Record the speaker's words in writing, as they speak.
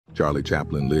Charlie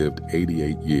Chaplin lived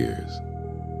 88 years.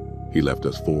 He left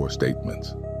us 4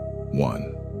 statements.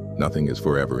 1. Nothing is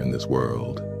forever in this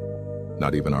world,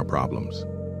 not even our problems.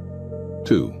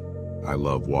 2. I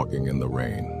love walking in the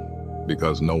rain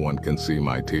because no one can see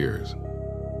my tears.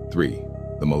 3.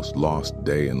 The most lost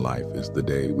day in life is the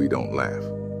day we don't laugh.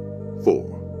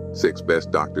 4. 6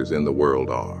 best doctors in the world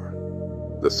are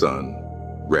the sun,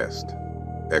 rest,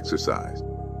 exercise,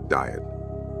 diet,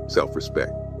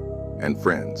 self-respect, and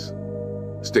friends.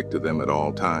 Stick to them at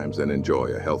all times and enjoy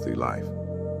a healthy life.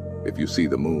 If you see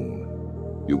the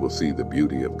moon, you will see the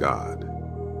beauty of God.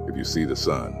 If you see the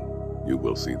sun, you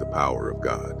will see the power of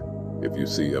God. If you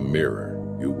see a mirror,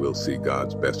 you will see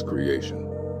God's best creation.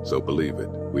 So believe it,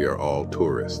 we are all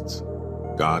tourists.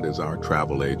 God is our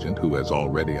travel agent who has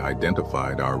already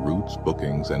identified our routes,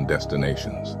 bookings, and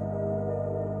destinations.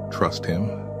 Trust Him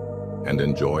and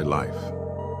enjoy life.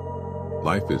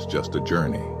 Life is just a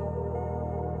journey.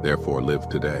 Therefore, live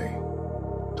today.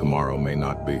 Tomorrow may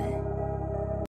not be.